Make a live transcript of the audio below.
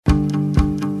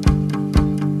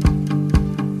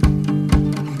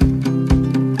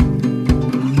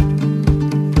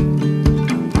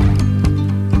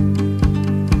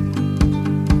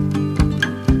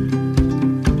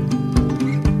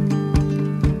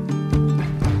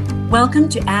Welcome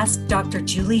to Ask Dr.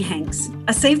 Julie Hanks,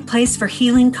 a safe place for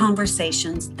healing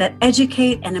conversations that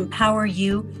educate and empower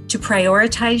you to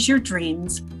prioritize your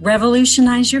dreams,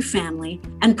 revolutionize your family,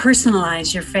 and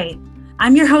personalize your faith.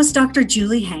 I'm your host, Dr.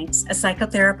 Julie Hanks, a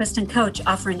psychotherapist and coach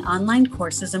offering online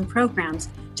courses and programs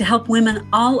to help women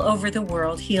all over the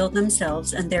world heal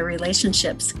themselves and their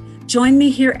relationships. Join me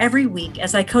here every week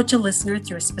as I coach a listener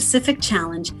through a specific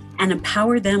challenge and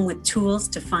empower them with tools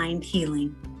to find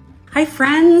healing. Hi,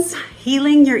 friends.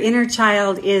 Healing your inner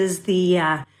child is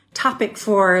the topic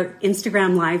for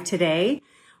Instagram Live today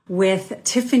with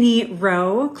Tiffany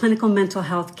Rowe, clinical mental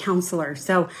health counselor.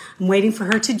 So I'm waiting for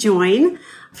her to join.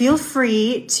 Feel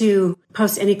free to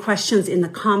post any questions in the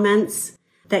comments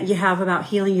that you have about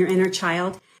healing your inner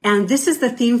child. And this is the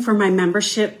theme for my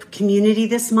membership community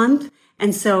this month.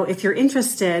 And so if you're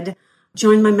interested,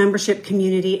 join my membership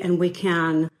community and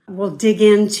we'll dig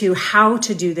into how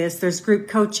to do this. There's group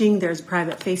coaching, there's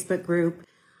private Facebook group,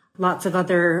 lots of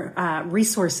other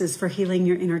resources for healing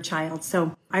your inner child.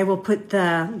 So I will put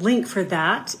the link for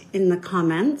that in the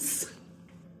comments.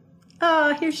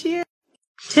 Oh, here she is.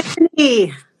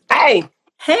 Tiffany. Hi.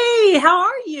 Hey, how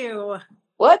are you?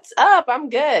 What's up? I'm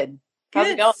good. How's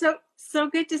it going? So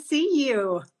good to see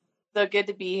you. So good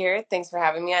to be here. Thanks for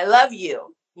having me. I love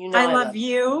you. You know I love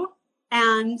you.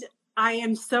 And I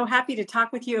am so happy to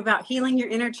talk with you about healing your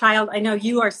inner child. I know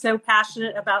you are so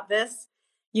passionate about this.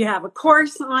 You have a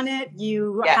course on it.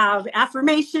 You have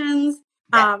affirmations.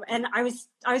 And I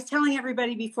was telling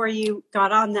everybody before you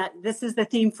got on that this is the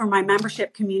theme for my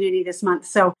membership community this month.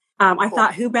 So I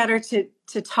thought who better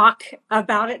to talk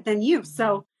about it than you.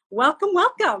 So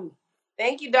welcome.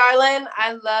 Thank you, darling.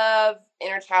 I love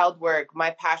inner child work.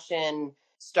 My passion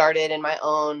started in my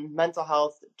own mental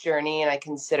health journey, and I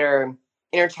consider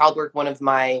inner child work one of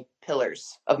my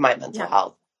pillars of my mental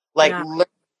health. Learn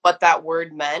what that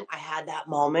word meant. I had that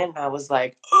moment, and I was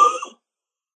like,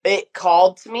 it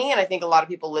called to me, and I think a lot of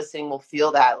people listening will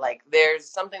feel that. Like, there's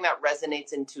something that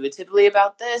resonates intuitively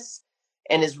about this,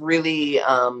 and is really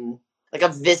like a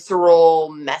visceral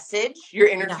message. Your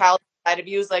inner child side of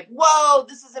you is like, whoa,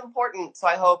 this is important. So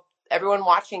I hope everyone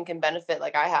watching can benefit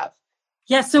like I have.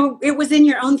 Yeah, so it was in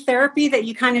your own therapy that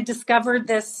you kind of discovered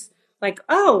this, like,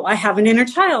 oh, I have an inner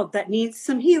child that needs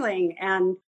some healing.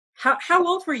 And how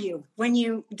old were you when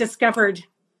you discovered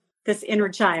this inner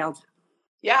child?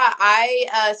 Yeah,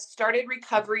 I started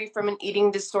recovery from an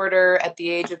eating disorder at the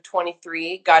age of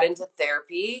 23, got into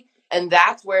therapy, and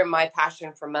that's where my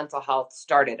passion for mental health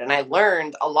started. And I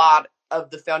learned a lot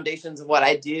of the foundations of what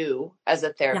I do as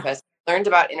a therapist. I learned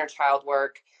about inner child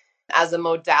work as a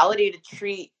modality to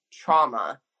treat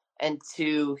trauma and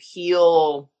to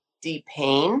heal deep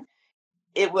pain.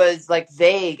 It was like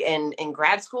vague, and in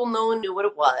grad school no one knew what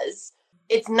it was.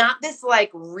 It's not this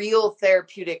like real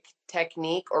therapeutic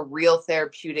technique or real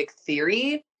therapeutic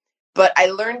theory, but I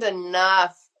learned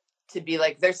enough to be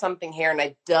like, there's something here. And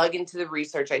I dug into the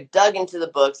research, I dug into the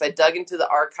books, I dug into the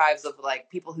archives of like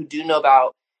people who do know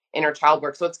about inner child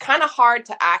work. So it's kind of hard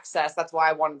to access. That's why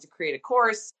I wanted to create a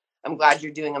course. I'm glad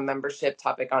you're doing a membership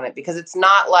topic on it, because it's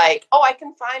not like, oh, I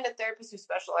can find a therapist who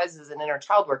specializes in inner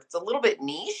child work. It's a little bit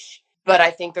niche, but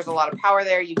I think there's a lot of power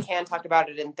there. You can talk about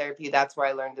it in therapy. That's where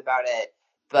I learned about it.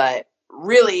 But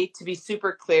really, to be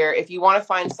super clear, if you want to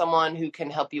find someone who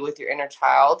can help you with your inner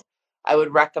child, I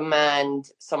would recommend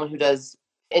someone who does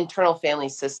internal family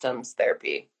systems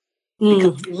therapy.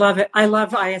 Love it. I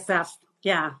love ISF.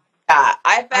 Yeah.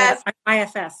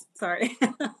 IFS. Sorry.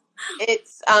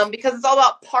 It's because it's all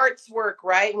about parts work,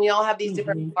 right? And we all have these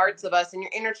different parts of us, and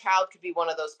your inner child could be one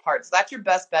of those parts. So that's your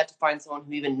best bet to find someone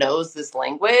who even knows this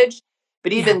language.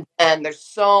 But even then, there's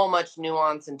so much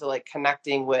nuance into like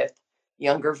connecting with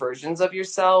younger versions of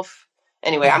yourself.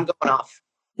 Anyway, I'm going off.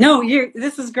 No,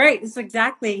 this is great. This is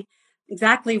exactly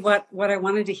what I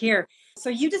wanted to hear.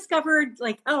 So you discovered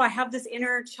like, oh, I have this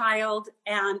inner child.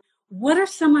 And what are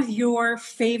some of your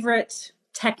favorite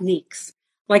techniques?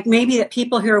 Like maybe that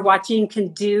people who are watching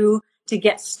can do to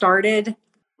get started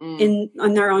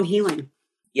on their own healing?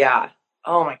 Yeah.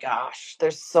 Oh my gosh.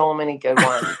 There's so many good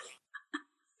ones.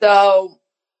 So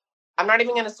I'm not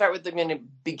even going to start with the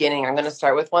beginning. I'm going to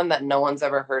start with one that no one's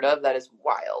ever heard of that is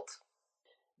wild.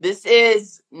 This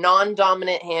is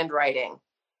non-dominant handwriting.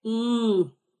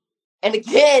 And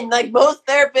again, like most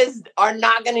therapists are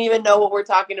not going to even know what we're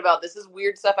talking about. This is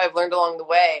weird stuff I've learned along the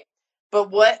way. But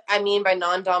what I mean by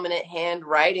non-dominant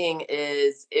handwriting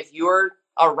is if you're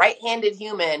a right-handed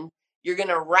human, you're going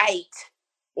to write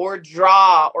or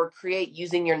draw or create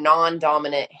using your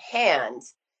non-dominant hand.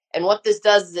 And what this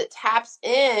does is it taps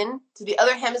in to the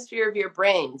other hemisphere of your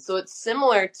brain. So it's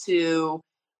similar to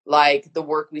like the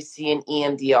work we see in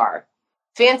EMDR.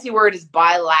 fancy word is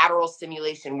bilateral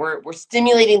stimulation. We're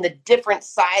stimulating the different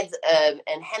sides of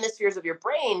and hemispheres of your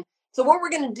brain. So what we're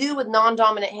going to do with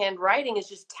non-dominant hand writing is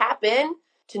just tap in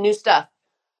to new stuff.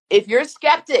 If you're a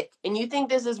skeptic and you think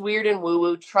this is weird and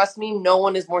woo-woo, trust me, no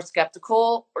one is more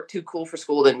skeptical or too cool for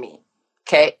school than me.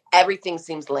 Okay? Everything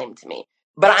seems lame to me.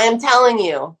 But I am telling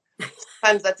you,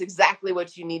 sometimes that's exactly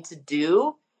what you need to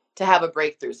do to have a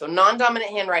breakthrough. So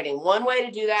non-dominant handwriting, one way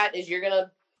to do that is you're going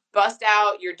to bust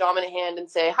out your dominant hand and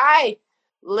say, hi,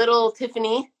 little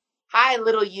Tiffany. Hi,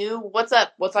 little you. What's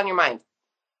up? What's on your mind?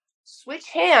 Switch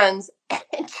hands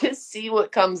and just see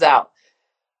what comes out.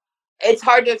 It's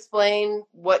hard to explain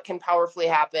what can powerfully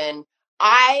happen.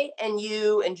 I and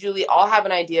you and Julie all have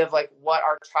an idea of like what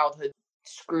our childhood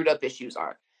screwed up issues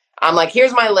are. I'm like,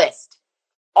 here's my list.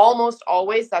 Almost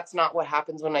always, that's not what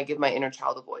happens when I give my inner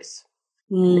child a voice.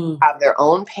 They have their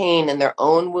own pain and their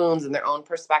own wounds and their own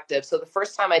perspective. So the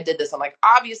first time I did this, I'm like,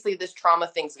 obviously this trauma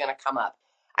thing's going to come up.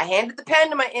 I handed the pen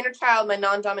to my inner child, my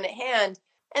non-dominant hand,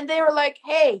 and they were like,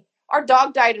 hey, our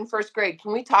dog died in first grade.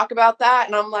 Can we talk about that?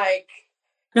 And I'm like,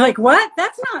 you're like, what?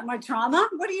 That's not my trauma.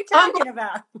 What are you talking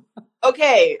about?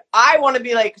 Okay, I want to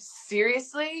be like,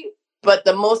 seriously? But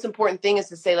the most important thing is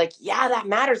to say like, yeah, that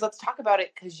matters. Let's talk about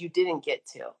it because you didn't get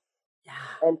to. Yeah.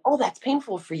 And oh, that's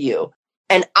painful for you.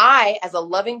 And I, as a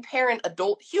loving parent,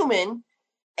 adult human,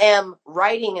 am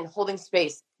writing and holding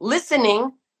space,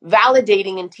 listening,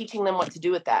 validating, and teaching them what to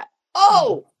do with that.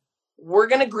 Oh, we're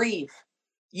going to grieve.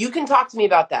 You can talk to me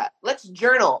about that. Let's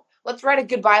journal. Let's write a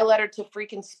goodbye letter to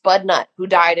freaking Spudnut, who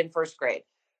died in first grade.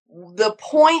 The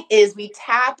point is we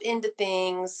tap into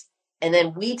things and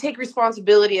then we take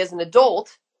responsibility as an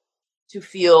adult to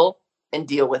feel and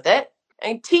deal with it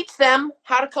and teach them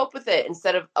how to cope with it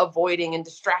instead of avoiding and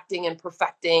distracting and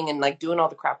perfecting and like doing all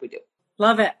the crap we do.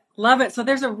 Love it. Love it. So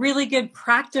there's a really good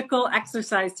practical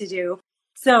exercise to do.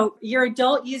 So your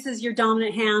adult uses your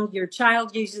dominant hand, your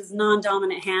child uses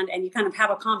non-dominant hand, and you kind of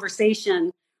have a conversation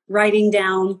writing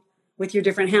down with your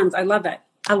different hands. I love it.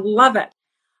 I love it.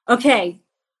 Okay.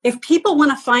 If people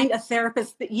want to find a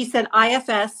therapist, you said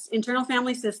IFS, internal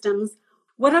family systems,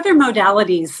 what other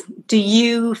modalities do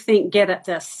you think get at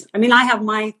this? I mean, I have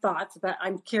my thoughts, but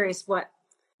I'm curious what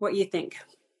you think.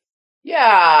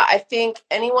 Yeah, I think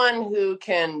anyone who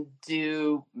can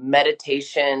do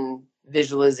meditation,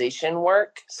 visualization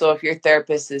work. So if your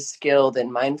therapist is skilled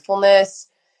in mindfulness,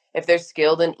 if they're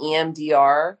skilled in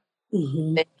EMDR,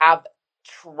 they have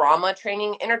trauma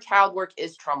training. Inner child work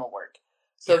is trauma work.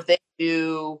 So if they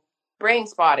do brain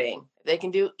spotting, they can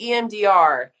do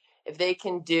EMDR, if they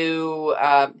can do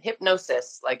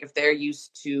hypnosis, like if they're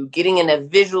used to getting in a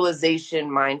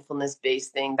visualization, mindfulness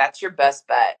based thing, that's your best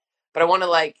bet. But I want to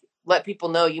like let people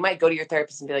know you might go to your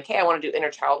therapist and be like, hey, I want to do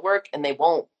inner child work. And they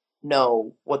won't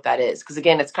know what that is. Because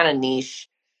again, it's kind of niche.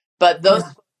 But those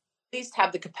at least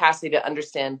have the capacity to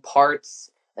understand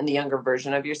parts and the younger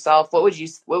version of yourself. What would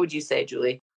you say,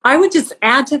 Julie? I would just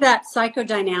add to that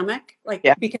psychodynamic,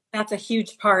 because that's a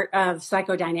huge part of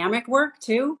psychodynamic work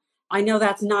too. I know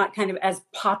that's not kind of as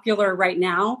popular right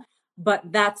now,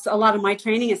 but that's a lot of my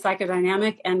training is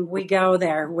psychodynamic, and we go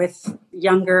there with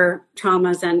younger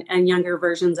traumas and younger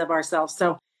versions of ourselves.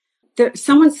 So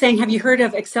someone's saying, have you heard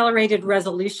of accelerated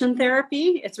resolution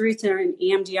therapy? It's roots are in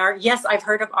EMDR. Yes, I've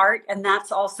heard of ART, and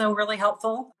that's also really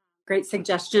helpful. Great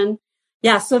suggestion.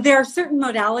 Yeah, so there are certain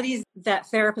modalities that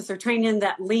therapists are trained in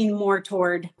that lean more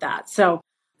toward that. So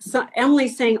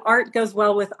Emily's saying ART goes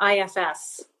well with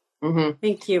IFS. Mm-hmm.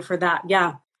 Thank you for that.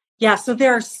 Yeah. Yeah, so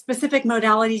there are specific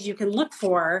modalities you can look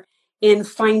for in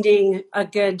finding a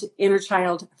good inner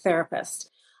child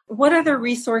therapist. What other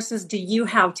resources do you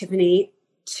have, Tiffany,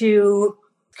 to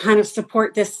kind of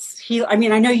support this heal? I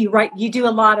mean, I know you do a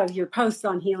lot of your posts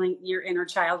on healing your inner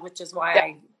child, which is why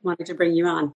I wanted to bring you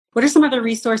on. What are some other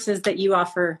resources that you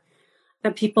offer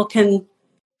that people can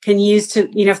use to,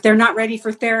 if they're not ready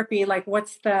for therapy, like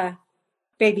what's the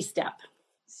baby step?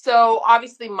 So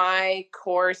obviously my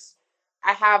course,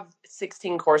 I have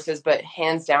 16 courses, but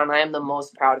hands down, I am the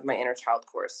most proud of my inner child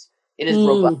course. It is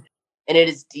robust and it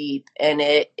is deep, and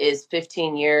it is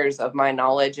 15 years of my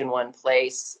knowledge in one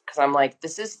place. Cause I'm like,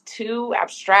 this is too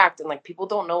abstract and like people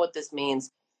don't know what this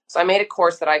means. So I made a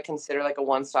course that I consider like a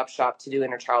one-stop shop to do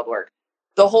inner child work.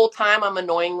 The whole time I'm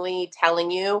annoyingly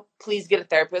telling you, please get a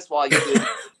therapist while you're doing it.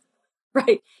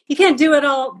 Right. You can't do it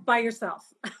all by yourself.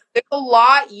 There's a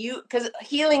lot because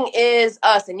healing is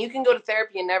us, and you can go to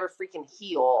therapy and never freaking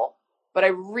heal. But I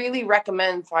really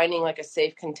recommend finding like a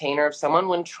safe container of someone.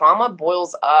 When trauma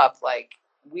boils up, like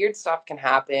weird stuff can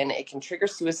happen. It can trigger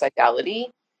suicidality.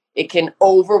 It can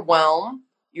overwhelm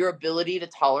your ability to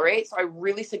tolerate. So I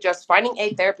really suggest finding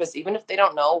a therapist, even if they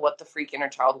don't know what the freak inner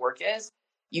child work is.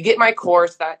 You get my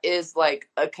course, that is like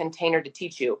a container to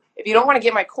teach you. If you don't want to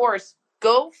get my course,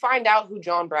 go find out who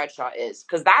John Bradshaw is,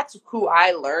 because that's who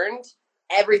I learned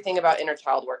everything about inner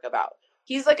child work about.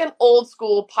 He's like an old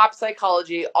school pop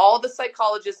psychology. All the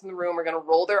psychologists in the room are going to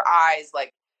roll their eyes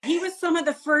like, he was some of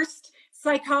the first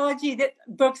psychology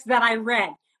books that I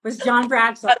read was John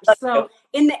Bradshaw. So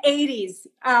in the 80s,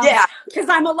 yeah, because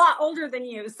I'm a lot older than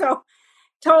you. So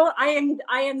I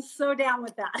am so down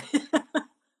with that.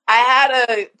 I had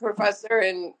a professor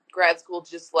in grad school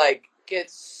just like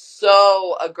get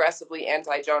so aggressively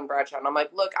anti John Bradshaw. And I'm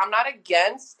like, look, I'm not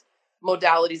against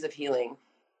modalities of healing.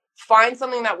 Find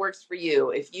something that works for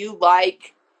you. If you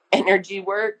like energy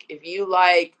work, if you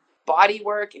like body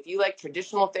work, if you like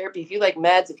traditional therapy, if you like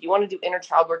meds, if you want to do inner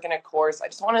child work in a course, I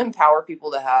just want to empower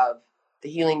people to have the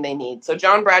healing they need. So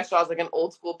John Bradshaw is like an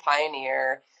old school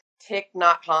pioneer. Thich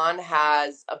Nhat Hanh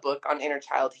has a book on inner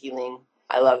child healing.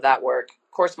 I love that work.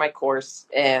 Of course, my course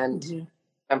and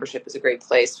membership is a great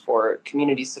place for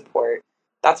community support.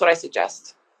 That's what I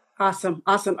suggest. Awesome.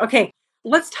 Okay.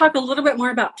 Let's talk a little bit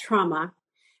more about trauma,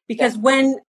 because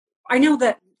when I know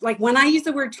that, like, when I use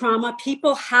the word trauma,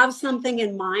 people have something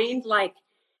in mind, like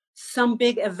some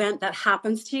big event that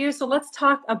happens to you. So let's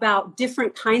talk about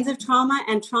different kinds of trauma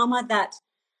and trauma that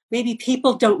maybe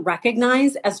people don't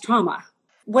recognize as trauma.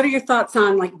 What are your thoughts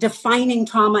on like defining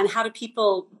trauma, and how do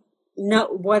people know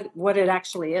what it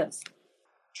actually is?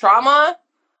 Trauma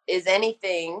is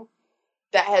anything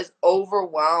that has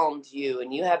overwhelmed you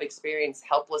and you have experienced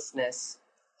helplessness,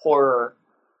 horror,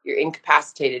 you're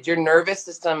incapacitated, your nervous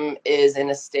system is in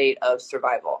a state of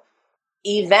survival.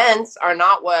 Events are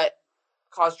not what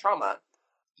cause trauma.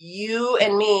 You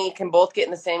and me can both get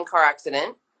in the same car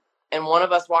accident, and one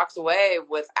of us walks away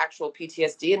with actual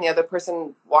PTSD and the other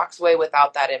person walks away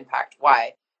without that impact.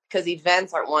 Why? Because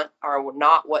events are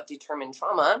not what determine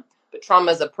trauma, but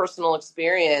trauma is a personal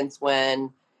experience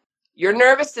when your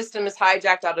nervous system is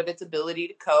hijacked out of its ability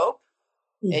to cope,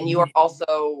 and you are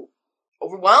also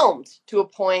overwhelmed to a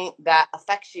point that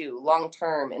affects you long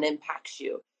term and impacts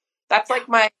you. That's like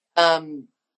my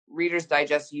Reader's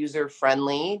Digest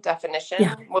user-friendly definition.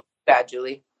 Yeah. What's that,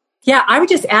 Julie? Yeah, I would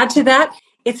just add to that,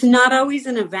 it's not always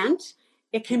an event.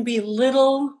 It can be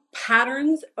little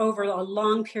patterns over a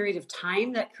long period of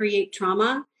time that create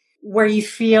trauma, where you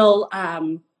feel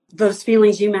those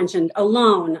feelings you mentioned: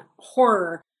 alone,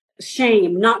 horror,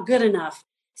 shame, not good enough.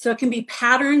 So it can be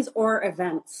patterns or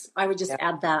events. I would just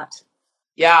add that.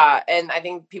 Yeah, and I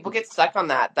think people get stuck on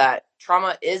that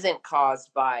trauma isn't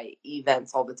caused by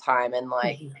events all the time. And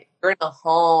like, you're in a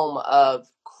home of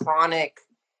chronic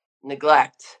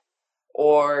neglect,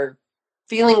 or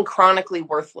feeling chronically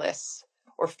worthless,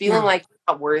 or feeling like you're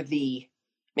not worthy.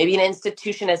 Maybe an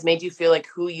institution has made you feel like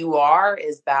who you are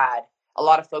is bad. A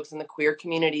lot of folks in the queer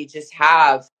community just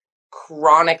have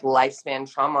chronic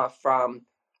lifespan trauma from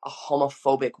a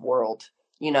homophobic world,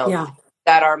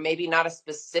 that are maybe not a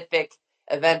specific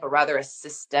event, but rather a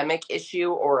systemic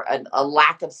issue or a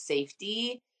lack of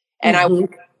safety. And I was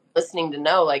listening to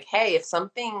know, like, hey,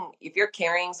 if you're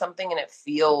carrying something and it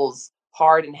feels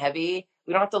hard and heavy,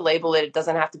 we don't have to label it. It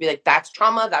doesn't have to be like, that's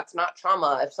trauma, that's not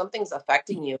trauma. If something's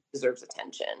affecting you, it deserves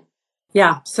attention.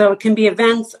 Yeah. So it can be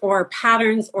events or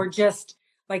patterns, or just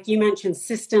like you mentioned,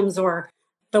 systems, or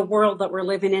the world that we're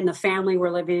living in, the family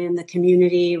we're living in, the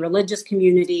community, religious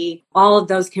community. All of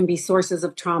those can be sources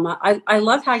of trauma. I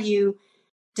love how you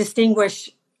distinguish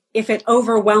if it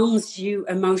overwhelms you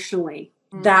emotionally,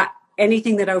 that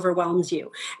anything that overwhelms you.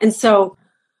 And so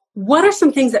what are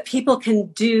some things that people can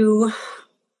do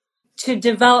to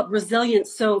develop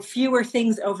resilience so fewer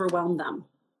things overwhelm them?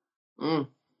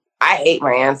 I hate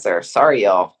my answer. Sorry,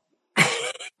 y'all.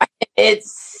 It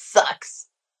sucks.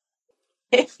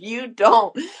 If you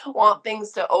don't want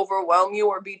things to overwhelm you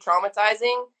or be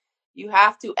traumatizing, you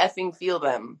have to effing feel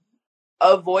them.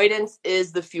 Avoidance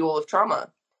is the fuel of trauma.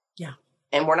 Yeah.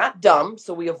 And we're not dumb,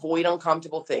 so we avoid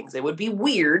uncomfortable things. It would be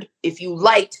weird if you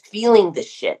liked feeling this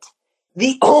shit.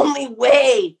 The only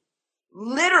way,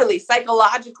 literally,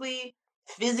 psychologically,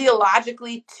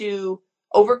 physiologically, to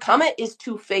overcome it is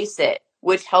to face it,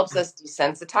 which helps us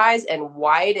desensitize and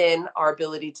widen our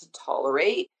ability to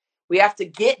tolerate. We have to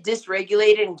get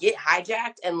dysregulated and get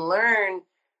hijacked and learn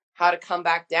how to come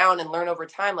back down and learn over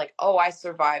time, like, oh, I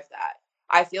survived that.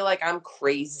 I feel like I'm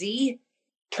crazy.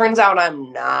 Turns out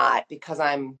I'm not, because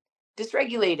I'm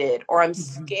dysregulated, or I'm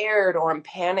scared, or I'm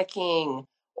panicking,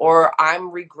 or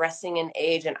I'm regressing in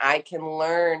age, and I can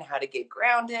learn how to get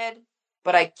grounded.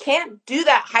 But I can't do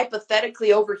that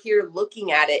hypothetically over here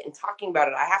looking at it and talking about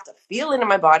it. I have to feel it in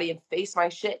my body and face my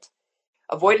shit.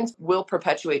 Avoidance will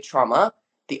perpetuate trauma.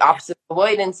 The opposite of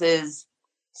avoidance is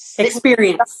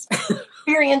Experience.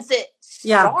 Experience it.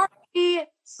 Yeah.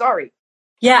 Sorry.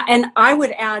 Yeah. And I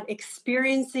would add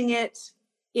experiencing it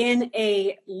in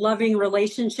a loving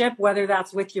relationship, whether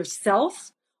that's with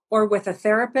yourself or with a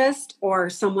therapist or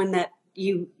someone that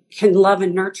you can love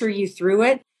and nurture you through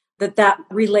it, that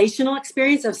relational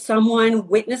experience of someone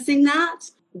witnessing that,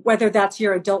 whether that's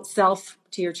your adult self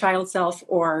to your child self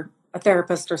or a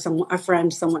therapist or a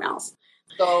friend, someone else.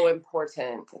 So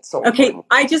important. It's so okay. important.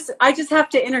 I just have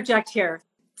to interject here.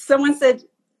 Someone said,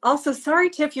 also, sorry,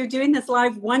 Tiff, you're doing this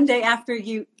live one day after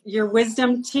your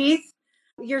wisdom teeth.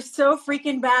 You're so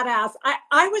freaking badass.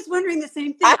 I was wondering the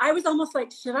same thing. I was almost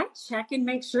like, should I check and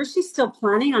make sure she's still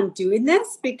planning on doing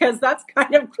this? Because that's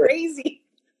kind of crazy.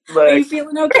 Look, are you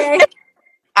feeling okay?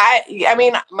 I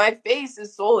mean, my face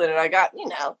is swollen and I got,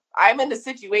 I'm in the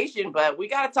situation, but we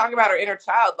got to talk about our inner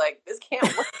child. Like, this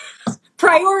can't work.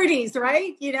 Priorities,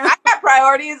 right? I got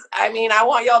priorities. I mean, I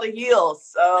want y'all to heal.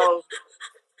 So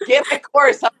get my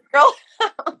course, girl.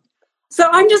 So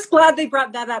I'm just glad they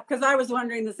brought that up because I was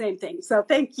wondering the same thing. So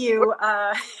thank you.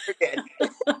 You're good.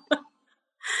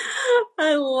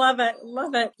 I love it.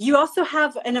 Love it. You also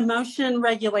have an emotion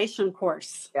regulation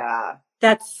course. Yeah.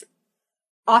 That's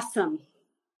awesome.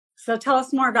 So tell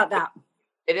us more about that.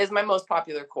 It is my most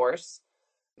popular course.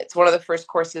 It's one of the first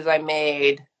courses I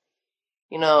made.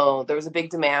 There was a big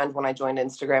demand when I joined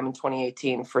Instagram in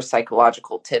 2018 for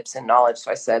psychological tips and knowledge.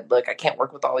 So I said, look, I can't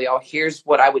work with all y'all. Here's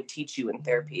what I would teach you in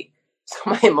therapy. So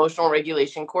my emotional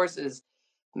regulation course is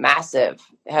massive.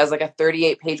 It has like a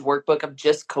 38-page workbook of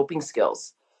just coping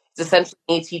skills. It's essentially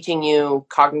me teaching you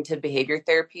cognitive behavior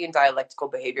therapy and dialectical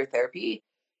behavior therapy.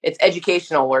 It's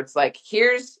educational where it's like,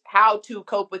 here's how to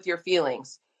cope with your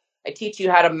feelings. I teach you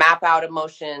how to map out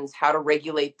emotions, how to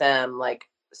regulate them. Like,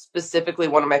 specifically,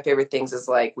 one of my favorite things is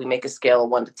like, we make a scale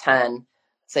of 1 to 10,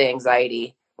 say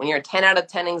anxiety. When you're a 10 out of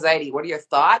 10 anxiety, what are your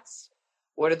thoughts?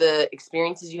 What are the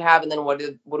experiences you have? And then what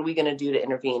are we going to do to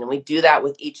intervene? And we do that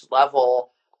with each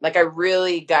level. Like, I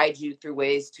really guide you through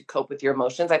ways to cope with your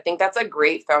emotions. I think that's a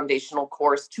great foundational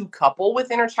course to couple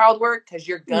with inner child work because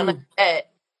you're going to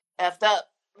get effed up.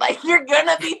 Like, you're going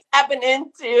to be tapping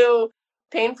into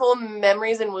painful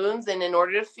memories and wounds. And in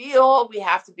order to feel, we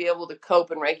have to be able to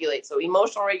cope and regulate. So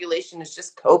emotional regulation is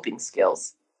just coping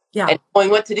skills. Yeah. And knowing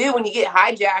what to do when you get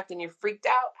hijacked and you're freaked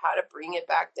out, how to bring it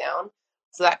back down.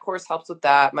 So that course helps with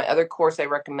that. My other course I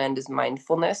recommend is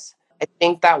mindfulness. I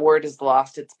think that word has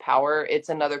lost its power. It's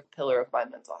another pillar of my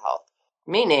mental health.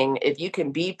 Meaning, if you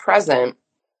can be present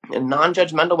and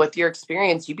non-judgmental with your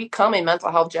experience, you become a mental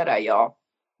health Jedi, y'all.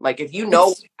 Like, if you know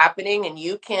what's happening and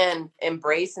you can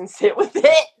embrace and sit with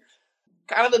it,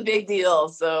 kind of a big deal.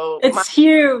 So it's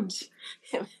huge.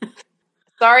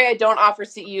 Sorry, I don't offer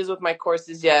CEUs with my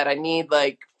courses yet. I need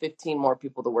like 15 more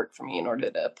people to work for me in order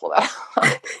to pull that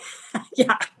off.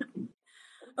 Yeah.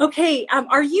 Okay.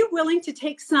 Are you willing to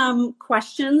take some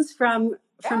questions from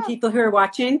people who are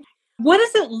watching? What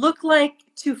does it look like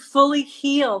to fully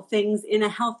heal things in a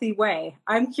healthy way?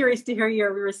 I'm curious to hear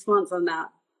your response on that.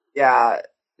 Yeah.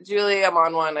 Julie, I'm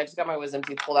on one. I just got my wisdom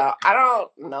teeth pulled out. I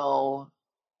don't know.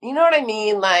 You know what I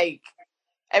mean? Like,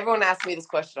 everyone asks me this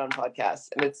question on podcasts,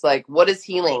 and it's like, what is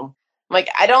healing? Like,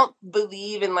 I don't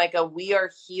believe in like a we are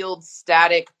healed,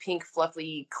 static, pink,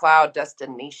 fluffy cloud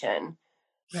destination.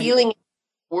 Right. Healing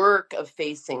work of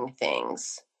facing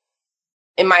things,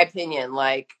 in my opinion.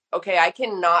 Like, okay, I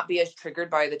cannot be as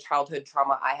triggered by the childhood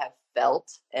trauma I have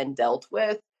felt and dealt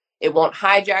with. It won't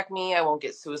hijack me. I won't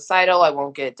get suicidal. I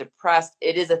won't get depressed.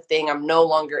 It is a thing. I'm no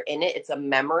longer in it. It's a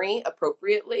memory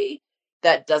appropriately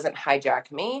that doesn't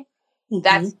hijack me. Mm-hmm.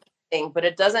 That's the thing, but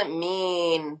it doesn't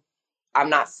mean I'm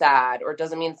not sad, or it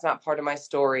doesn't mean it's not part of my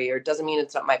story, or it doesn't mean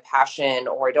it's not my passion,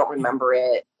 or I don't remember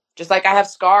it. Just like I have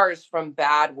scars from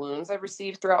bad wounds I've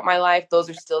received throughout my life. Those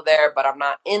are still there, but I'm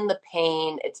not in the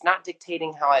pain. It's not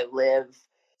dictating how I live.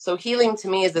 So healing to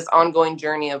me is this ongoing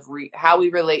journey of how we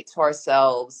relate to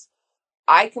ourselves.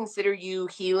 I consider you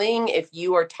healing if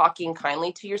you are talking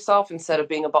kindly to yourself instead of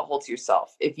being a butthole to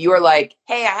yourself. If you are like,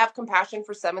 hey, I have compassion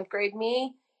for 7th grade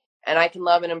me and I can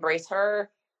love and embrace her,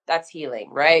 that's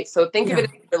healing, right? So think of it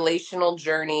as a relational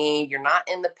journey. You're not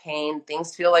in the pain.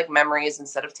 Things feel like memories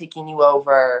instead of taking you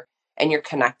over, and you're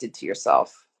connected to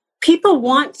yourself. People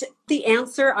want the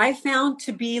answer, I found,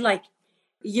 to be like,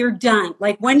 you're done.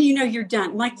 Like, when do you know you're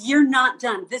done? Like, you're not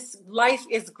done. This life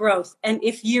is growth. And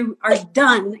if you are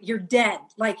done, you're dead.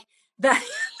 Like that,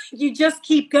 you just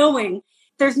keep going.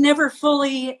 There's never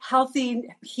fully healthy,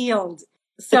 healed.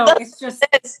 So it's just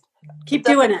keep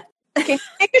doing it. Can you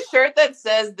make a shirt that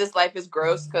says this life is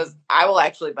gross? Because I will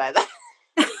actually buy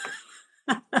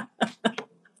that.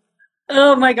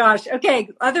 Oh my gosh. Okay.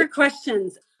 Other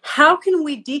questions. How can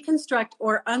we deconstruct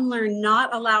or unlearn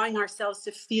not allowing ourselves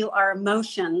to feel our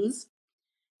emotions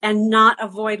and not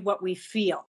avoid what we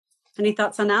feel? Any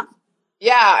thoughts on that?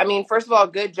 Yeah, I mean, first of all,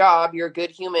 good job. You're a good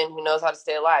human who knows how to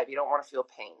stay alive. You don't want to feel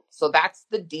pain. So that's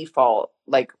the default.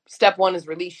 Like, step one is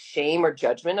release shame or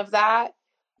judgment of that.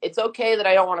 It's okay that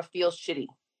I don't want to feel shitty.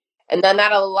 And then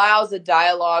that allows a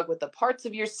dialogue with the parts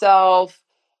of yourself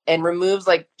and removes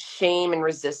like shame and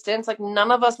resistance. Like,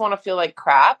 none of us want to feel like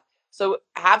crap. So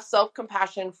have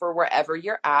self-compassion for wherever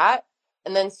you're at,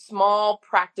 and then small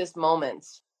practice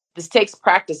moments. This takes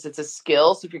practice. It's a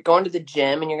skill. So if you're going to the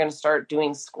gym and you're going to start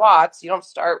doing squats, you don't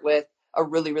start with a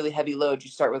really, really heavy load. You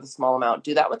start with a small amount.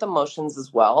 Do that with emotions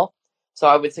as well. So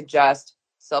I would suggest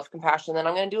self-compassion. Then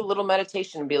I'm going to do a little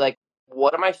meditation and be like,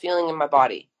 what am I feeling in my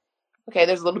body? Okay,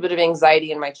 there's a little bit of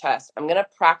anxiety in my chest. I'm going to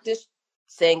practice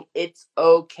saying it's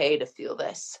okay to feel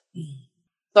this.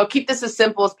 So keep this as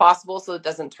simple as possible so it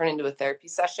doesn't turn into a therapy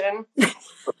session. But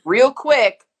real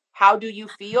quick, how do you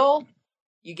feel?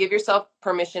 You give yourself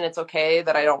permission. It's okay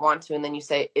that I don't want to. And then you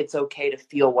say, it's okay to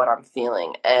feel what I'm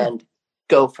feeling, and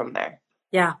go from there.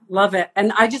 Yeah, love it.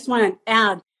 And I just want to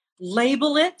add,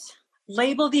 label it,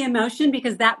 label the emotion,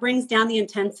 because that brings down the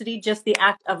intensity, just the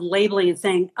act of labeling and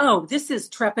saying, oh, this is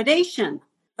trepidation.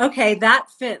 Okay,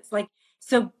 that fits. Like,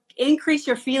 so increase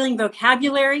your feeling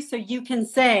vocabulary so you can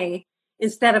say,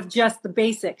 instead of just the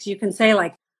basics, you can say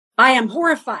like, I am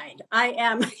horrified. I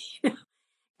am,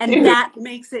 and that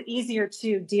makes it easier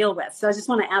to deal with. So I just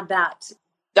want to add that.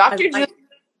 Dr. Jill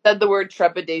said the word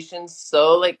trepidation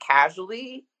so like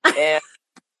casually, and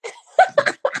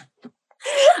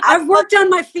I've worked on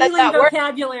my feeling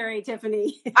vocabulary,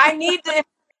 Tiffany. I need to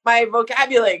my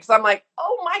vocabulary because I'm like,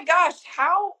 oh my gosh,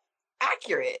 how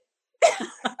accurate.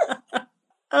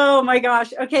 Oh my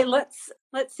gosh. Okay, let's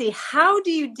see. How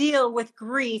do you deal with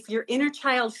grief your inner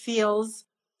child feels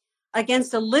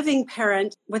against a living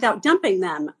parent without dumping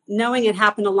them, knowing it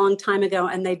happened a long time ago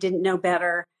and they didn't know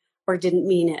better or didn't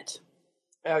mean it?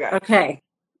 Okay.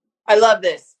 I love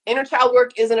this. Inner child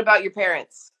work isn't about your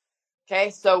parents. Okay,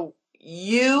 so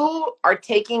you are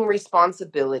taking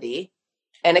responsibility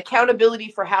and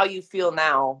accountability for how you feel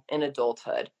now in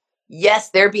adulthood. Yes,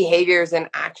 their behaviors and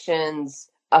actions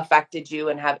affected you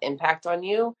and have impact on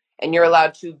you, and you're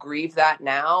allowed to grieve that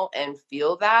now and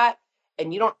feel that,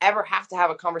 and you don't ever have to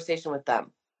have a conversation with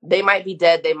them. They might be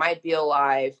dead, they might be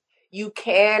alive. You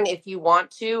can if you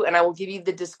want to, and I will give you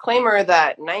the disclaimer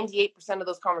that 98% of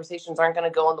those conversations aren't going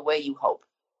to go in the way you hope.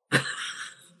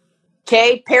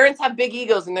 Okay, parents have big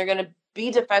egos and they're going to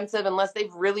be defensive unless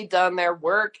they've really done their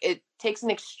work. It takes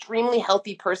an extremely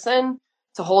healthy person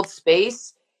to hold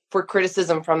space for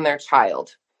criticism from their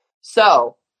child.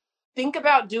 So think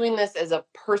about doing this as a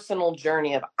personal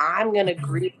journey of, I'm going to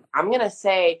grieve. I'm going to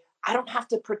say, I don't have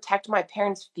to protect my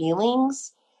parents'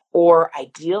 feelings or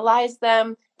idealize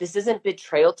them. This isn't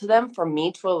betrayal to them for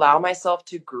me to allow myself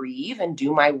to grieve and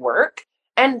do my work.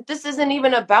 And this isn't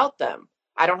even about them.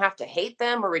 I don't have to hate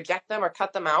them or reject them or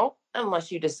cut them out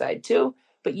unless you decide to,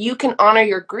 but you can honor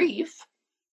your grief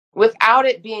without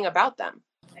it being about them.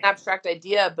 An abstract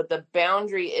idea, but the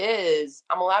boundary is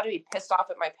I'm allowed to be pissed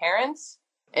off at my parents,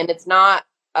 and it's not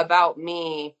about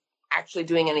me actually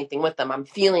doing anything with them. I'm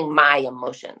feeling my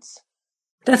emotions.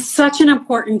 That's such an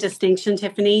important distinction,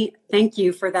 Tiffany. Thank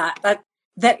you for that.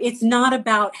 That it's not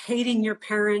about hating your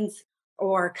parents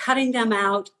or cutting them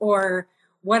out or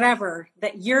whatever,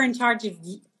 that you're in charge of.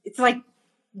 It's like,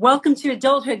 welcome to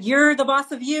adulthood. You're the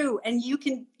boss of you, and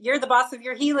you're the boss of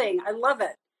your healing. I love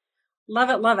it. Love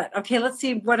it. Love it. Okay, let's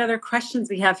see what other questions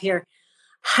we have here.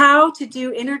 How to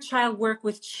do inner child work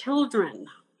with children.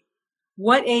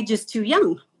 What age is too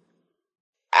young?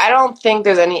 I don't think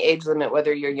there's any age limit,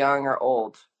 whether you're young or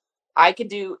old. I could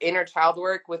do inner child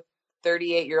work with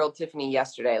 38-year-old Tiffany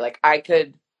yesterday. Like, I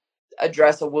could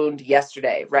address a wound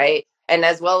yesterday, right? And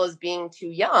as well as being too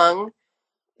young,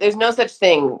 there's no such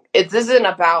thing. This isn't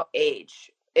about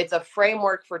age. It's a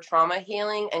framework for trauma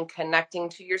healing and connecting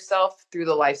to yourself through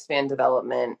the lifespan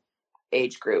development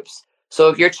age groups. So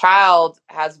if your child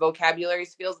has vocabulary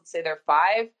skills, let's say they're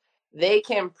 5, they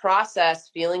can process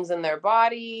feelings in their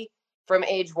body from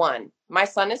age 1. My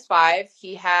son is 5.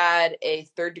 He had a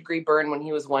 3rd-degree burn when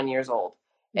he was 1 year old.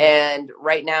 And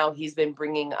right now he's been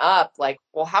bringing up like,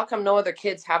 well, how come no other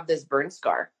kids have this burn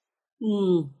scar?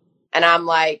 And I'm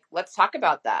like, let's talk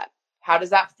about that. How does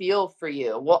that feel for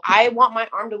you? Well, I want my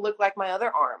arm to look like my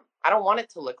other arm. I don't want it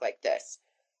to look like this.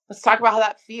 Let's talk about how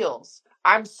that feels.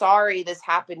 I'm sorry this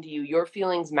happened to you. Your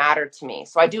feelings matter to me.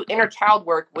 So I do inner child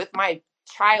work with my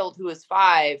child who is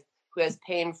 5, who has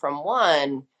pain from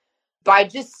 1, by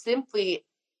just simply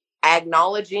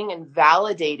acknowledging and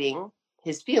validating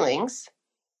his feelings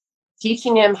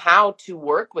teaching him how to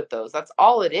work with those. That's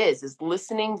all it is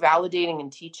listening, validating,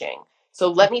 and teaching. So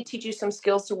let me teach you some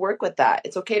skills to work with that.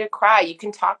 It's okay to cry. You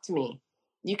can talk to me.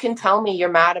 You can tell me you're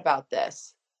mad about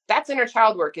this. That's inner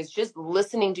child work, is just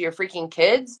listening to your freaking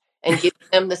kids and giving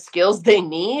them the skills they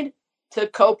need to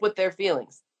cope with their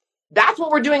feelings. That's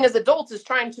what we're doing as adults, is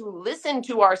trying to listen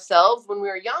to ourselves when we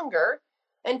were younger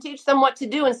and teach them what to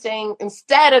do, and saying,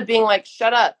 instead of being like,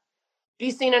 shut up,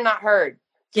 be seen and not heard.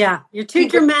 Yeah, you're too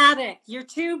dramatic. You're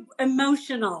too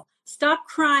emotional. Stop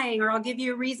crying or I'll give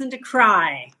you a reason to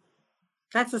cry.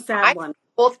 That's a sad one.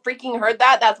 Both freaking heard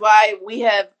that. That's why we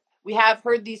have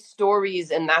heard these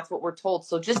stories, and that's what we're told.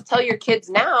 So just tell your kids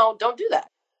now, don't do that.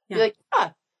 Yeah. Be like,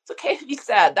 it's okay to be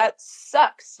sad. That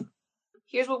sucks.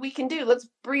 Here's what we can do. Let's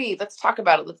breathe. Let's talk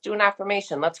about it. Let's do an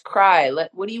affirmation. Let's cry.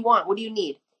 What do you want? What do you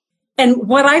need? And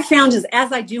what I found is,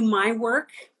 as I do my work,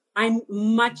 I'm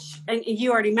much, and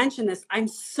you already mentioned this, I'm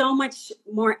so much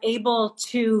more able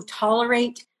to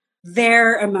tolerate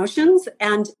their emotions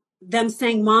and them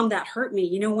saying, Mom, that hurt me.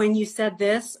 You know, when you said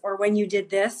this or when you did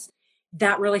this,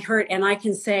 that really hurt. And I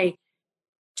can say,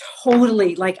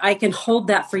 totally, like, I can hold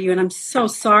that for you. And I'm so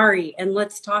sorry. And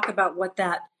let's talk about what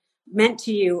that meant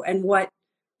to you and what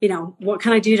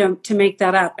can I do to make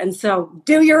that up? And so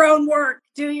do your own work.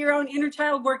 Do your own inner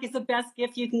child work is the best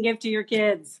gift you can give to your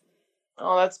kids.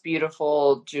 Oh, that's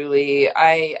beautiful, Julie.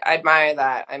 I admire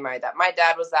that. My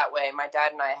dad was that way. My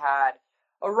dad and I had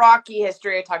a rocky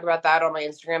history. I talk about that on my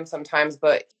Instagram sometimes.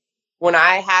 But when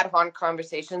I had hard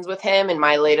conversations with him in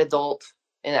my late adult,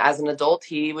 and as an adult,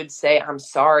 he would say, I'm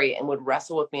sorry, and would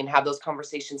wrestle with me and have those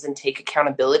conversations and take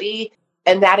accountability.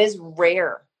 And that is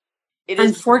rare. It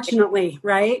is, unfortunately,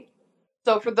 right?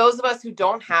 So for those of us who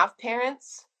don't have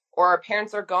parents, or our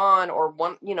parents are gone, or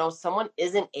someone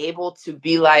isn't able to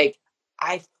be like,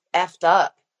 I effed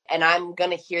up and I'm going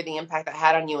to hear the impact that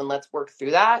had on you, and let's work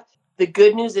through that. The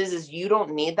good news is you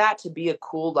don't need that to be a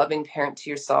cool, loving parent to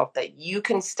yourself, that you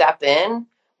can step in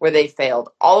where they failed.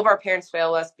 All of our parents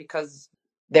fail us because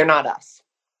they're not us.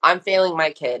 I'm failing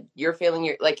my kid. You're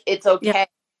failing it's okay. Yeah.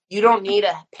 You don't need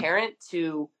a parent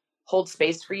to hold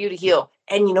space for you to heal.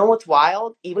 And you know what's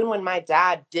wild? Even when my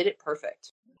dad did it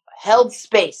perfect, held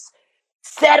space,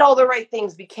 said all the right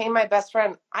things, became my best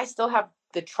friend, I still have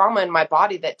the trauma in my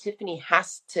body that Tiffany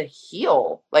has to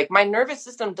heal. Like, my nervous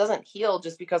system doesn't heal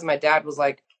just because my dad was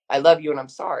like, I love you and I'm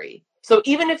sorry. So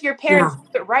even if your parents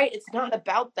do it right, it's not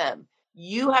about them.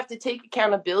 You have to take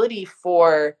accountability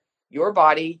for your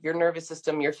body, your nervous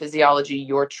system, your physiology,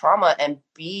 your trauma, and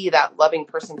be that loving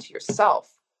person to yourself.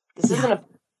 This isn't about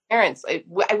parents. I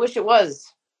wish it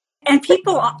was. And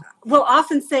people will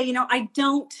often say,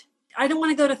 I don't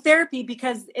want to go to therapy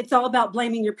because it's all about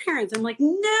blaming your parents. I'm like,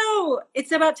 no,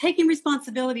 it's about taking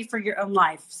responsibility for your own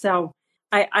life. So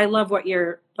I love what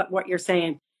you're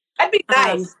saying. That'd be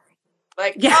nice.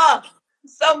 I'm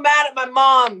so mad at my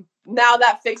mom. Now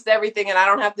that fixed everything and I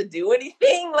don't have to do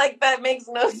anything. Like, that makes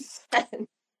no sense.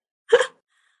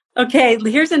 Okay,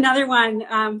 here's another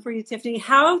one for you, Tiffany.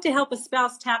 How to help a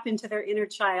spouse tap into their inner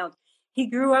child. He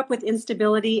grew up with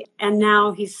instability and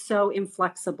now he's so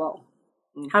inflexible.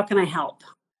 How can I help?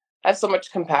 I have so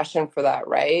much compassion for that,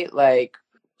 right? Like,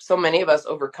 so many of us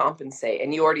overcompensate,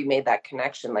 and you already made that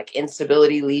connection, like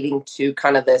instability leading to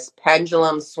kind of this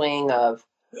pendulum swing of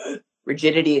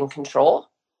rigidity and control.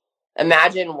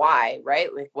 Imagine why,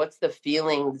 right? Like, what's the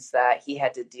feelings that he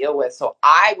had to deal with? So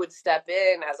I would step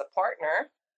in as a partner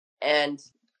and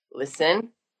listen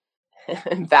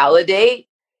and validate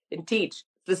and teach.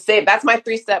 The same. That's my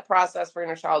 3-step process for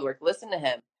inner child work. Listen to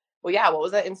him. Well, yeah, what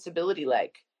was that instability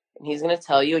like? And he's going to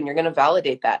tell you, and you're going to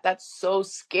validate that. That's so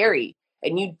scary.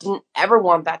 And you didn't ever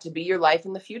want that to be your life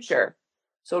in the future.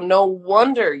 So no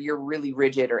wonder you're really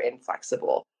rigid or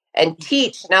inflexible. And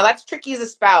teach. Now, that's tricky as a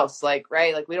spouse,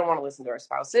 right? Like, we don't want to listen to our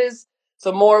spouses.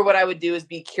 So more what I would do is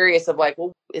be curious of like,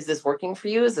 well, is this working for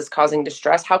you? Is this causing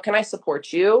distress? How can I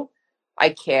support you? I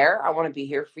care. I want to be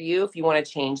here for you. If you want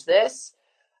to change this,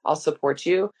 I'll support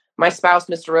you. My spouse,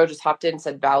 Mr. Rowe, just hopped in and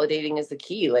said, validating is the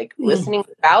key. Like, listening,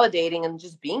 validating, and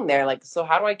just being there. Like, so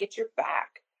how do I get your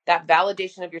back? That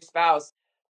validation of your spouse.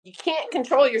 You can't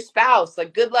control your spouse.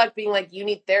 Like, good luck being like, you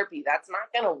need therapy. That's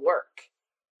not going to work.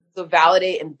 So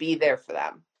validate and be there for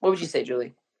them. What would you say,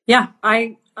 Julie? Yeah,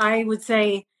 I would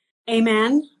say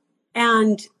amen.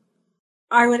 And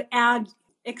I would add,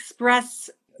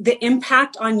 express the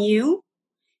impact on you.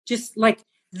 Just like,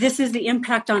 this is the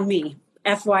impact on me.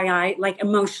 FYI, like,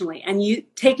 emotionally, and you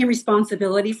taking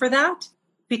responsibility for that,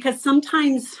 because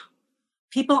sometimes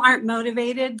people aren't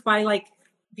motivated by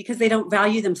because they don't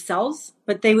value themselves,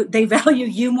 but they value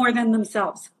you more than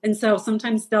themselves. And so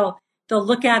sometimes they'll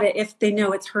look at it if they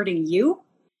know it's hurting you.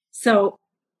 So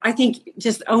I think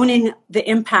just owning the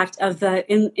impact of the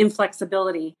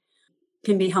inflexibility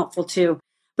can be helpful too.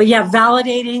 But yeah,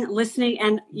 validating, listening,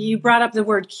 and you brought up the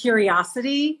word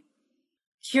curiosity.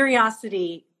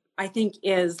 Curiosity, I think,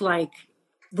 is like,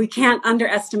 we can't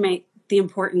underestimate the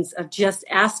importance of just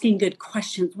asking good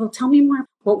questions. Well, tell me more.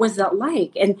 What was that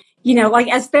like? And, like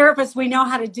as therapists, we know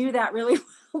how to do that really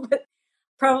well, but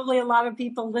probably a lot of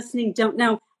people listening don't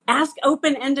know. Ask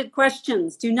open-ended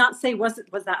questions. Do not say, was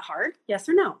that hard? Yes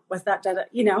or no? Was that,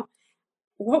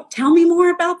 well, tell me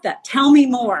more about that. Tell me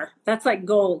more. That's like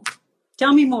gold.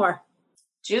 Tell me more.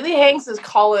 Julie Hanks is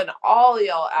calling all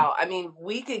y'all out. I mean,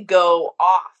 we could go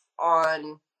off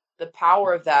on the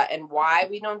power of that and why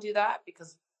we don't do that,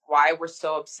 because why we're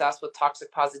so obsessed with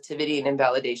toxic positivity and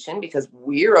invalidation, because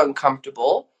we're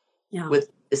uncomfortable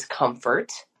with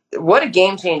discomfort. What a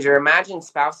game changer. Imagine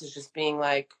spouses just being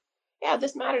like, yeah,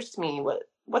 this matters to me.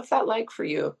 What's that like for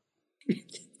you?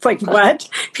 It's like, what?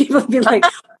 People would be like,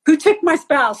 who took my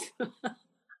spouse?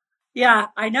 Yeah,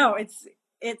 I know.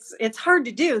 It's hard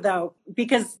to do though,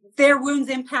 because their wounds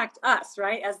impact us,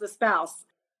 right? As the spouse.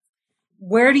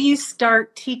 Where do you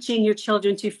start teaching your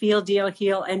children to feel, deal,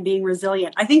 heal, and being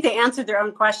resilient? I think they answered their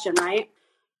own question, right?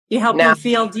 You help them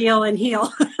feel, deal, and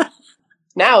heal.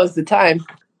 Now is the time.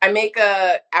 I make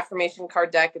a affirmation card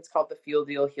deck. It's called the Feel,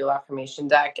 Deal, Heal affirmation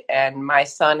deck. And my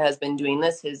son has been doing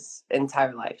this his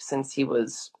entire life since he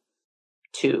was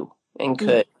 2 and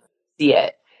could see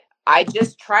it. I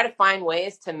just try to find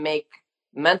ways to make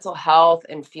mental health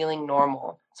and feeling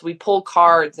normal. So we pull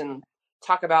cards and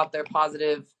talk about their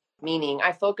positive meaning.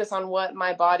 I focus on what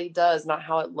my body does, not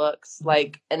how it looks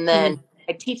like. And then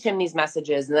I teach him these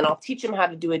messages, and then I'll teach him how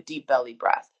to do a deep belly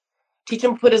breath. Teach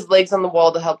him to put his legs on the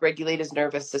wall to help regulate his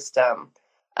nervous system.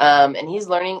 And he's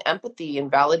learning empathy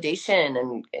and validation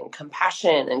and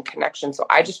compassion and connection. So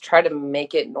I just try to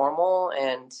make it normal.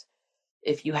 And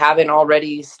if you haven't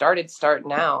already started, start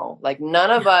now. Like, none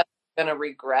of us are going to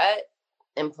regret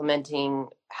implementing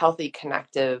healthy,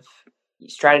 connective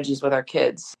strategies with our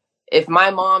kids. If my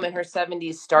mom in her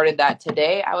 70s started that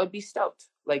today, I would be stoked.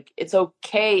 Like, it's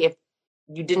okay if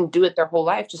you didn't do it their whole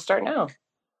life. Just start now.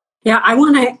 Yeah, I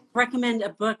want to recommend a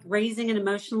book, Raising an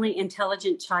Emotionally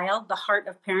Intelligent Child, The Heart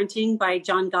of Parenting by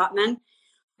John Gottman.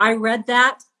 I read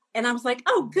that and I was like,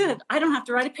 oh, good. I don't have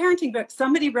to write a parenting book.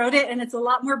 Somebody wrote it and it's a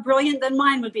lot more brilliant than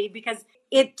mine would be, because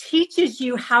it teaches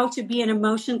you how to be an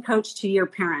emotion coach to your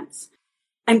parents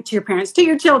and to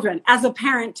your children, as a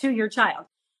parent to your child.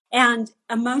 And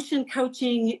emotion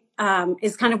coaching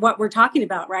is kind of what we're talking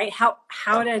about, right?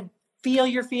 How to feel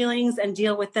your feelings and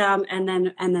deal with them and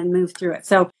then move through it.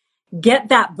 So get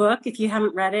that book if you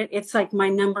haven't read it. It's like my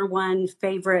number one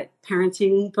favorite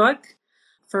parenting book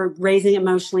for raising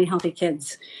emotionally healthy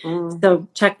kids. So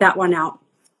check that one out.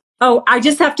 Oh, I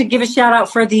just have to give a shout out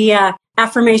for the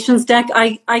affirmations deck.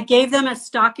 I gave them as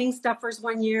stocking stuffers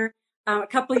one year, a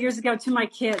couple of years ago, to my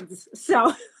kids.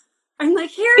 So I'm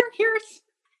like, here's,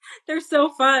 they're so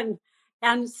fun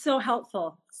and so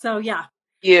helpful. So yeah.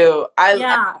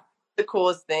 I the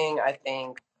coolest thing, I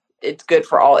think. It's good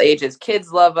for all ages.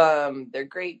 Kids love them. They're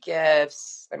great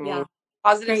gifts. I mean,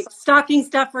 positive. Great stocking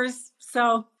stuffers.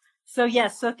 So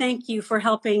yes. So thank you for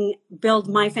helping build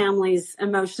my family's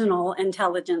emotional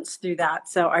intelligence through that.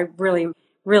 So I really,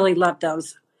 really love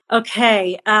those.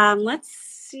 Okay. Let's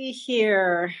see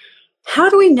here. How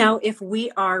do we know if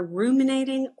we are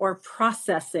ruminating or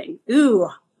processing? Ooh,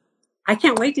 I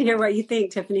can't wait to hear what you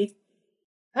think, Tiffany.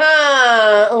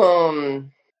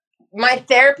 My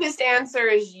therapist answer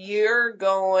is, you're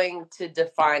going to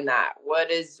define that. What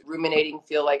does ruminating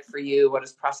feel like for you? What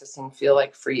does processing feel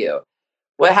like for you?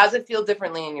 How does it feel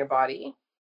differently in your body?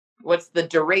 What's the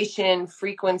duration,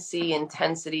 frequency,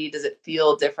 intensity? Does it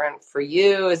feel different for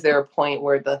you? Is there a point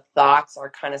where the thoughts are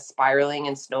kind of spiraling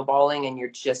and snowballing and you're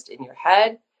just in your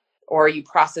head? Or are you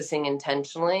processing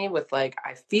intentionally with, like,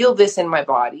 I feel this in my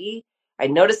body. I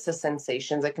notice the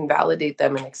sensations. I can validate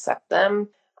them and accept them.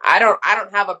 I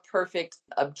don't have a perfect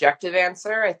objective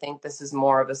answer. I think this is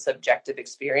more of a subjective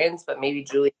experience, but maybe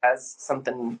Julie has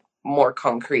something more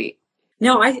concrete.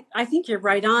 No, I think you're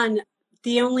right on.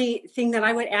 The only thing that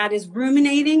I would add is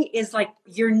ruminating is like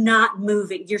you're not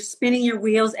moving. You're spinning your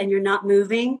wheels and you're not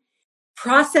moving.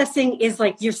 Processing is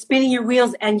like you're spinning your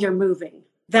wheels and you're moving.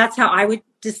 That's how I would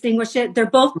distinguish it. They're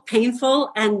both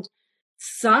painful and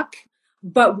suck,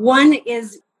 but one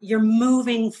is you're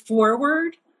moving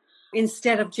forward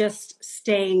instead of just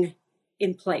staying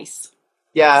in place.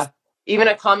 Yeah. Even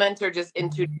a commenter just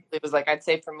intuitively was like, I'd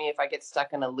say for me, if I get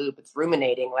stuck in a loop, it's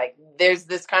ruminating. Like, there's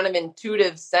this kind of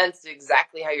intuitive sense to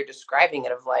exactly how you're describing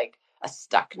it, of like a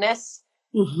stuckness.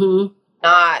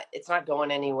 it's not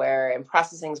going anywhere, and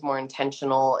processing is more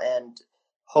intentional, and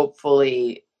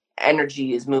hopefully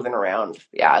energy is moving around.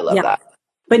 Yeah, I love that.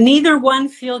 But neither one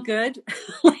feel good.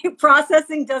 Like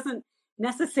processing doesn't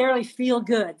necessarily feel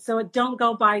good. So it don't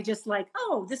go by just like,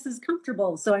 oh, this is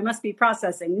comfortable, so I must be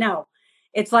processing. No,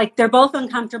 it's like they're both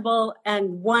uncomfortable,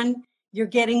 and one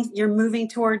you're moving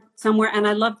toward somewhere. And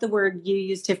I love the word you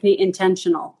used, Tiffany,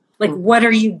 intentional. Like, what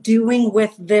are you doing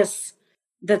with this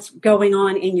that's going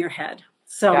on in your head?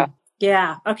 So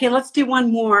yeah. Okay, let's do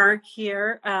one more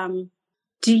here.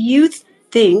 Do you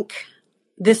think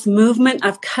this movement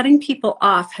of cutting people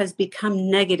off has become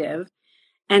negative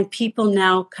and people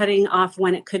now cutting off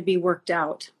when it could be worked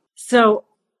out? So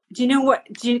do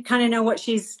you kind of know what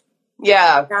she's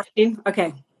asking?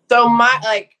 Okay. So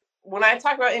when I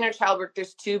talk about inner child work,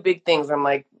 there's two big things. I'm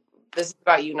like, this is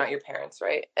about you, not your parents,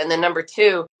 right? And then number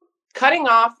two, cutting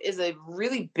off is a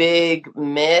really big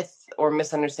myth or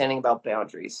misunderstanding about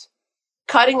boundaries.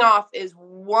 Cutting off is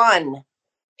one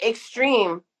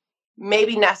extreme,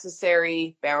 maybe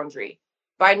necessary boundary.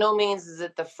 By no means is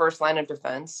it the first line of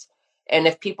defense. And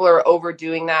if people are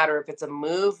overdoing that, or if it's a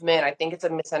movement, I think it's a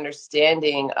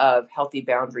misunderstanding of healthy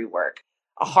boundary work.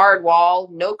 A hard wall,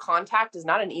 no contact is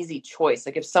not an easy choice.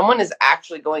 Like if someone is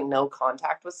actually going no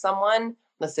contact with someone,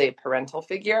 let's say a parental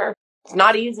figure, it's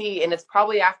not easy. And it's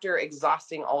probably after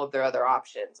exhausting all of their other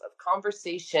options of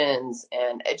conversations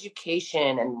and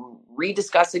education and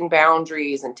rediscussing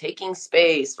boundaries and taking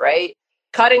space, right?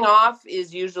 Cutting off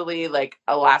is usually like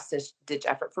a last ditch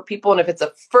effort for people. And if it's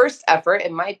a first effort,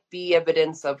 it might be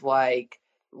evidence of like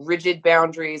rigid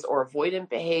boundaries or avoidant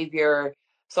behavior.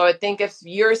 So I think if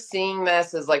you're seeing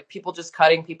this as like people just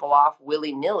cutting people off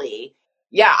willy-nilly,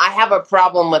 yeah, I have a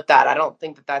problem with that. I don't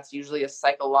think that that's usually a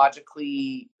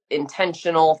psychologically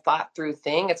intentional, thought through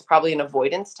thing. It's probably an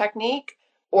avoidance technique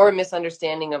or a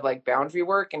misunderstanding of like boundary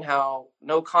work and how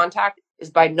no contact is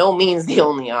by no means the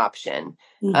only option.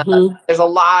 There's a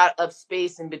lot of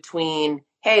space in between,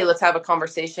 hey, let's have a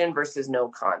conversation versus no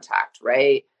contact,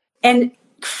 right? And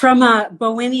from a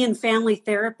Bowenian family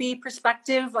therapy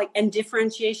perspective, like, and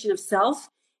differentiation of self,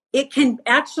 it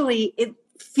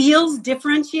feels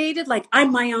differentiated, like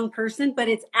I'm my own person, but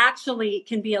it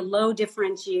can be a low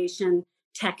differentiation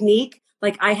technique.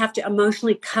 Like I have to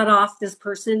emotionally cut off this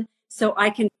person so I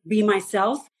can be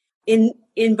myself. In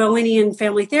Bowenian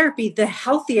family therapy, the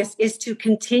healthiest is to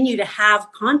continue to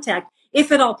have contact,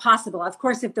 if at all possible. Of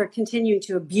course, if they're continuing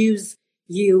to abuse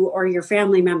you or your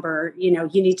family member, you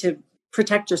need to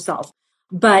protect yourself.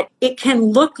 But it can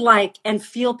look like and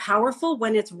feel powerful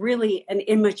when it's really an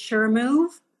immature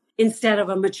move instead of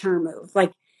a mature move.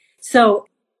 Like, so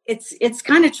it's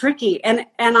kind of tricky. And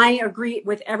I agree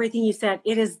with everything you said.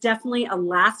 It is definitely a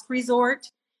last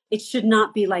resort. It should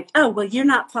not be like, oh, well, you're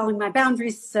not following my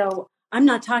boundaries, so I'm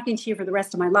not talking to you for the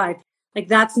rest of my life. Like,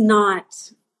 that's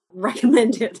not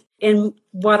recommended in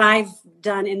what I've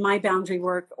done in my boundary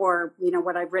work or,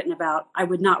 what I've written about. I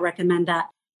would not recommend that.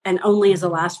 And only as a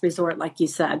last resort, like you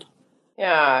said.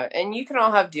 Yeah. And you can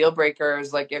all have deal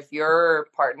breakers. Like if your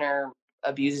partner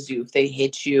abuses you, if they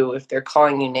hit you, if they're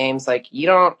calling you names, like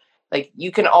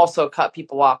you can also cut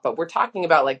people off. But we're talking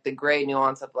about like the gray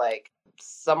nuance of like,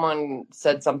 someone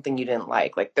said something you didn't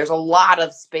like there's a lot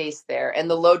of space there, and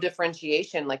the low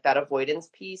differentiation, like that avoidance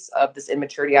piece of this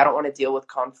immaturity. I don't want to deal with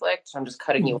conflict, so I'm just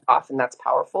cutting you off. And that's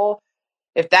powerful.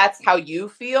 If that's how you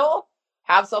feel,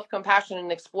 have self-compassion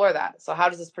and explore that. So how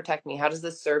does this protect me? How does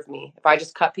this serve me? If I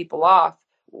just cut people off,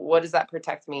 what does that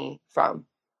protect me from?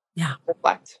 Yeah.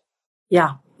 Reflect.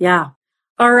 Yeah.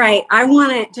 All right. I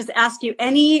want to just ask you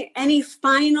any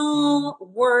final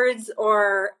words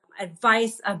or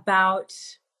advice about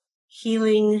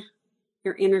healing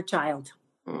your inner child.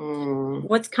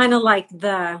 What's kind of like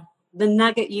the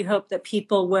nugget you hope that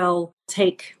people will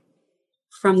take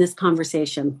from this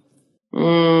conversation?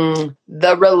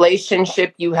 The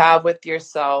relationship you have with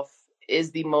yourself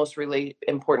is the most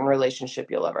important relationship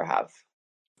you'll ever have.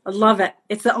 I love it.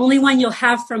 It's the only one you'll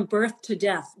have from birth to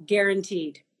death,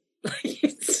 guaranteed.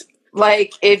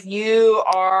 Like if you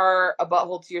are a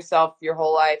butthole to yourself your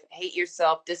whole life, hate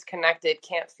yourself, disconnected,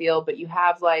 can't feel, but you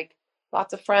have like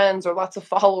lots of friends or lots of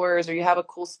followers, or you have a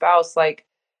cool spouse, like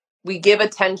we give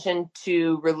attention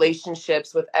to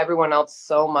relationships with everyone else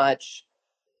so much.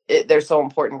 They're so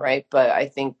important, right? But I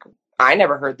think I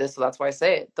never heard this, so that's why I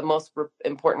say it. The most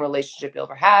important relationship you'll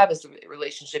ever have is the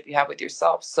relationship you have with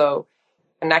yourself. So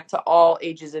connect to all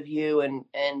ages of you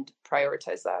and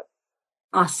prioritize that.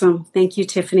 Awesome. Thank you,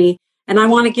 Tiffany. And I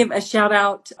want to give a shout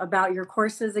out about your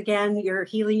courses again, your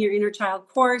Healing Your Inner Child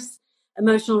course,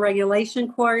 Emotional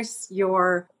Regulation course,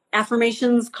 your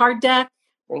affirmations card deck.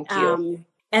 Thank you.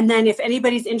 And then if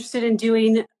anybody's interested in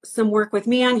doing some work with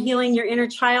me on healing your inner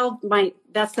child,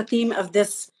 that's the theme of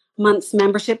this month's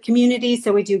membership community.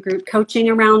 So we do group coaching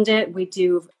around it. We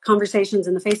do conversations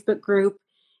in the Facebook group.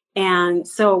 And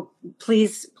so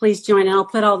please join. And I'll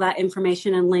put all that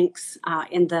information and links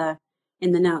in the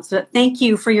notes. But thank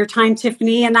you for your time,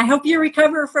 Tiffany. And I hope you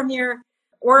recover from your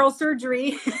oral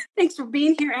surgery. Thanks for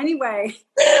being here anyway.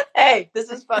 Hey, this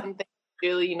is fun. Thank you,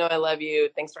 Julie. You know I love you.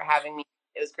 Thanks for having me.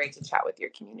 It was great to chat with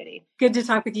your community. Good to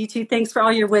talk with you too. Thanks for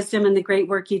all your wisdom and the great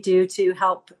work you do to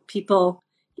help people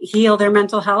heal their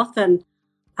mental health. And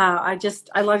I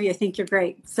love you. I think you're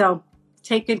great. So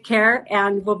take good care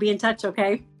and we'll be in touch,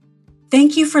 okay?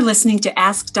 Thank you for listening to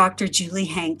Ask Dr. Julie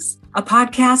Hanks, a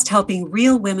podcast helping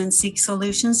real women seek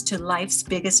solutions to life's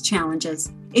biggest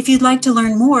challenges. If you'd like to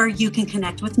learn more, you can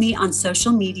connect with me on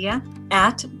social media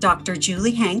at Dr.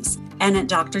 Julie Hanks and at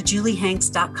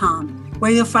drjuliehanks.com,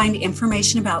 where you'll find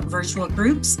information about virtual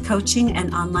groups, coaching,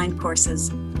 and online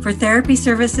courses. For therapy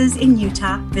services in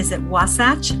Utah, visit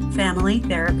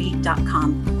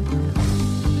wasatchfamilytherapy.com.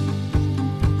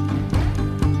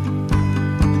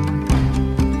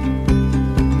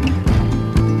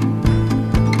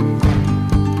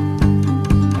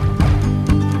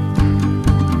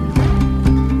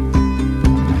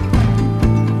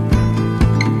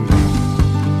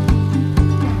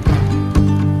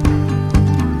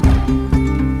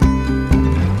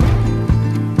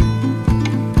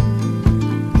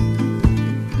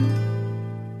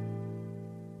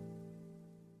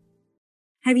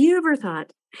 Have you ever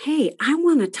thought, hey, I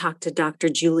want to talk to Dr.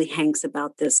 Julie Hanks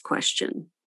about this question?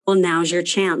 Well, now's your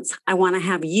chance. I want to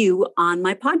have you on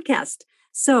my podcast.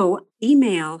 So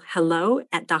email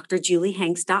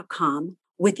hello@drjuliehanks.com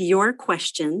with your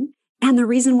question and the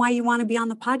reason why you want to be on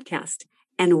the podcast.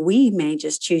 And we may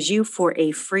just choose you for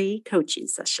a free coaching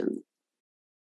session.